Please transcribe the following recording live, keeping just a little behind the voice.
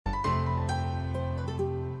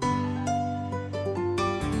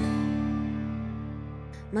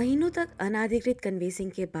महीनों तक अनाधिकृत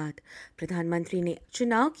कन्वेसिंग के बाद प्रधानमंत्री ने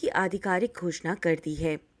चुनाव की आधिकारिक घोषणा कर दी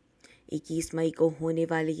है। 21 मई को होने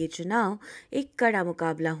वाले ये चुनाव एक कड़ा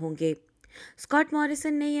मुकाबला होंगे। स्कॉट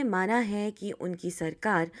मॉरिसन ने ये माना है कि उनकी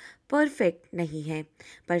सरकार परफेक्ट नहीं है,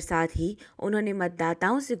 पर साथ ही उन्होंने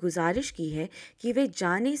मतदाताओं से गुजारिश की है कि वे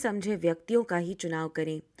जाने समझे व्यक्तियों का ही चुनाव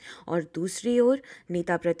करें। और दूसरी ओर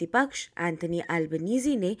नेता प्रतिपक्ष एंथनी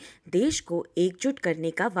एल्बनीज़ी ने देश को एकजुट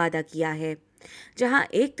करने का वादा किया है। जहां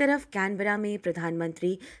एक तरफ कैनबरा में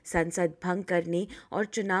प्रधानमंत्री संसद भंग करने और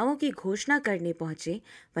चुनावों की घोषणा करने पहुंचे,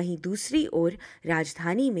 वहीं दूसरी ओर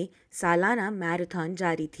राजधानी में सालाना मैराथन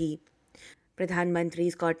जारी थी। प्रधानमंत्री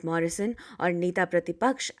स्कॉट मॉरिसन और नेता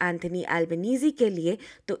प्रतिपक्ष एंथनी एल्बनीज़ी के लिए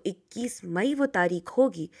तो 21 मई वो तारीख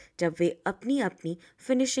होगी जब वे अपनी अपनी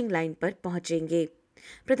फिनिशिंग लाइन पर पहुंचेंगे।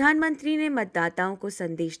 प्रधानमंत्री ने मतदाताओं को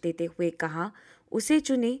संदेश देते हुए कहा, उसे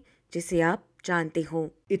चुने जिसे आप जानते हो।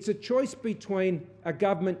 It's a choice between a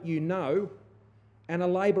government you know and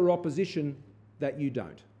a Labor opposition that you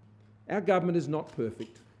don't. Our government is not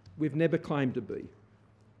perfect. We've never claimed to be.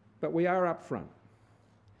 But we are up front.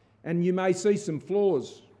 And you may see some flaws,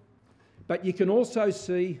 but you can also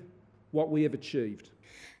see what we have achieved.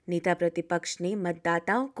 नेता प्रतिपक्ष ने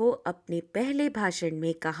मतदाताओं को अपने पहले भाषण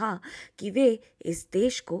में कहा कि वे इस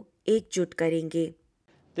देश को एकजुट करेंगे।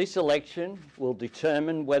 This election will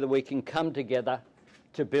determine whether we can come together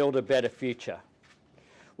to build a better future.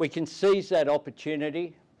 We can seize that opportunity,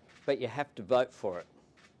 but you have to vote for it.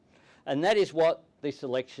 And that is what this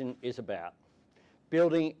election is about,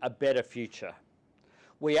 building a better future.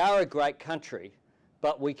 We are a great country,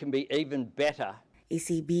 but we can be even better.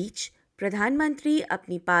 इसी बीच प्रधानमंत्री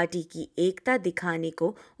अपनी party की एकता दिखाने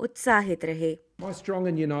को उत्साहित रहे। My strong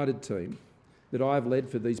and united team that I have led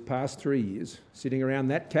for these past 3 years, sitting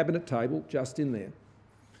around that cabinet table just in there,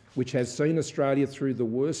 which has seen Australia through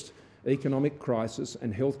the worst economic crisis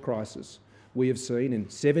and health crisis we have seen in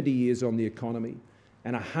 70 years on the economy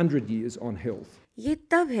and 100 years on health. ये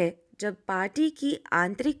तब है जब party की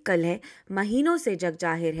आंतरिक कलह महीनों से जग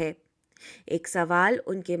जाहिर है। एक सवाल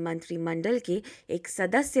उनके मंत्रिमंडल के एक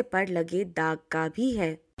सदस्य पर लगे दाग का भी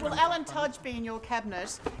है। Will Alan Tudge be in your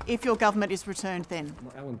cabinet if your government is returned then?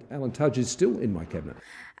 Alan Tudge is still in my cabinet.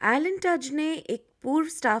 Alan Tudge ने एक पूर्व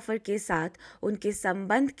स्टाफर के साथ उनके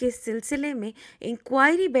संबंध के सिलसिले में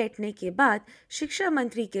इंक्वायरी बैठने के बाद शिक्षा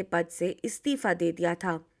मंत्री के पद से इस्तीफा दे दिया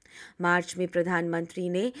था। मार्च में प्रधानमंत्री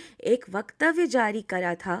ने एक वक्तव्य जारी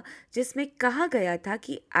करा था जिसमें कहा गया था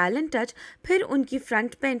कि एलन टच फिर उनकी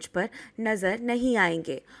फ्रंट बेंच पर नजर नहीं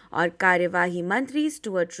आएंगे और कार्यवाही मंत्री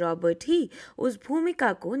स्टुअर्ट रॉबर्ट ही उस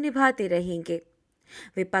भूमिका को निभाते रहेंगे।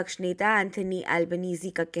 विपक्ष नेता एंथनी एल्बनीज़ी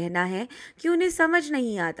का कहना है कि उन्हें समझ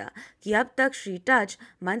नहीं आता कि अब तक श्री टच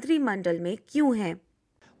मंत्रिमंडल में क्यों हैं।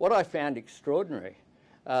 What I found extraordinary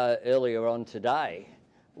earlier on today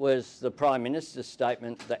was the Prime Minister's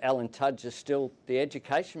statement that Alan Tudge is still the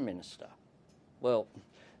Education Minister. Well,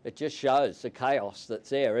 it just shows the chaos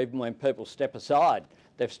that's there. Even when people step aside,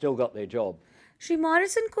 they've still got their job. Shri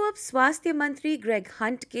Morrison को अब स्वास्थ्य मंत्री Greg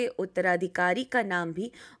Hunt के उत्तराधिकारी का नाम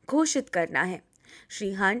भी घोषित करना है।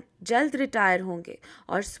 श्री हंट जल्द रिटायर होंगे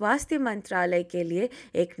और स्वास्थ्य मंत्रालय के लिए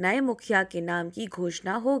एक नए मुखिया के नाम की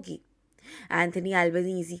घोषणा होगी। एंथनी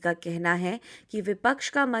एल्बनीज़ी का कहना है कि विपक्ष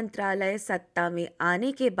का मंत्रालय सत्ता में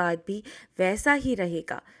आने के बाद भी वैसा ही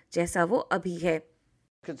रहेगा जैसा वो अभी है।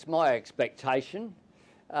 It's my expectation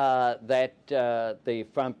that the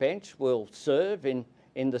front bench will serve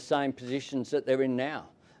in the same positions that they're in now.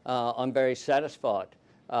 I'm very satisfied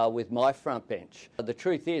with my front bench. The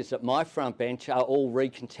truth is that my front bench are all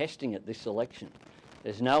recontesting at this election.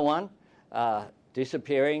 There's no one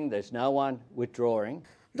disappearing, there's no one withdrawing.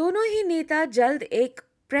 दोनों ही नेता जल्द एक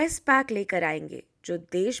press pack लेकर आएंगे जो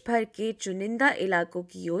देश भर के चुनिंदा इलाकों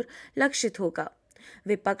की ओर लक्षित होगा।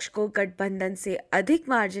 विपक्ष को गठबंधन से अधिक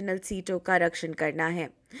मार्जिनल सीटों का रक्षण करना है।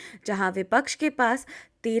 जहां विपक्ष के पास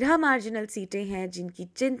 13 मार्जिनल सीटें हैं जिनकी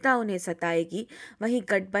चिंता उन्हें सताएगी, वहीं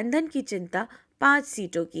गठबंधन की चिंता 5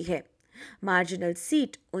 सीटों की है। मार्जिनल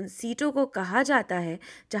सीट उन सीटों को कहा जाता है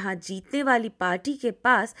जहां जीतने वाली पार्टी के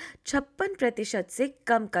पास 56% से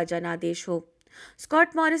कम का जनादेश हो।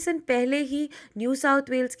 स्कॉट मॉरिसन पहले ही न्यू साउथ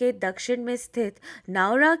वेल्स के दक्षिण में स्थित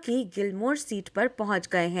नाउरा की गिलमोर सीट पर पहुंच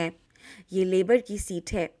गए हैं। ये लेबर की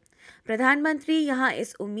सीट है। प्रधानमंत्री यहां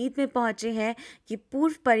इस उम्मीद में पहुंचे हैं कि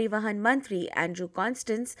पूर्व परिवहन मंत्री एंड्रू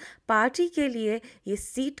कॉन्स्टेंस पार्टी के लिए ये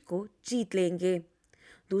सीट को जीत लेंगे।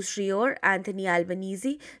 दूसरी ओर एंथनी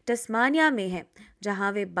एल्बनीज़ी टस्मानिया में हैं,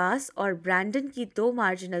 जहां वे बास और ब्रैंडन की 2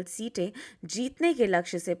 मार्जिनल सीटें जीतने के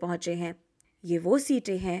लक्ष्य से पहुंचे हैं। ये वो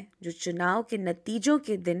सीटें हैं जो चुनाव के नतीजों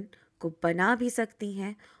के दिन को बना भी सकती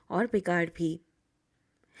हैं और बिगाड़ भी।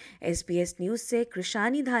 SBS न्यूज़ से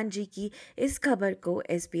कृषानी धानजी की इस खबर को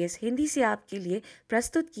SBS हिंदी से आपके लिए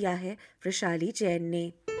प्रस्तुत किया है वृशाली जैन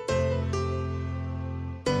ने।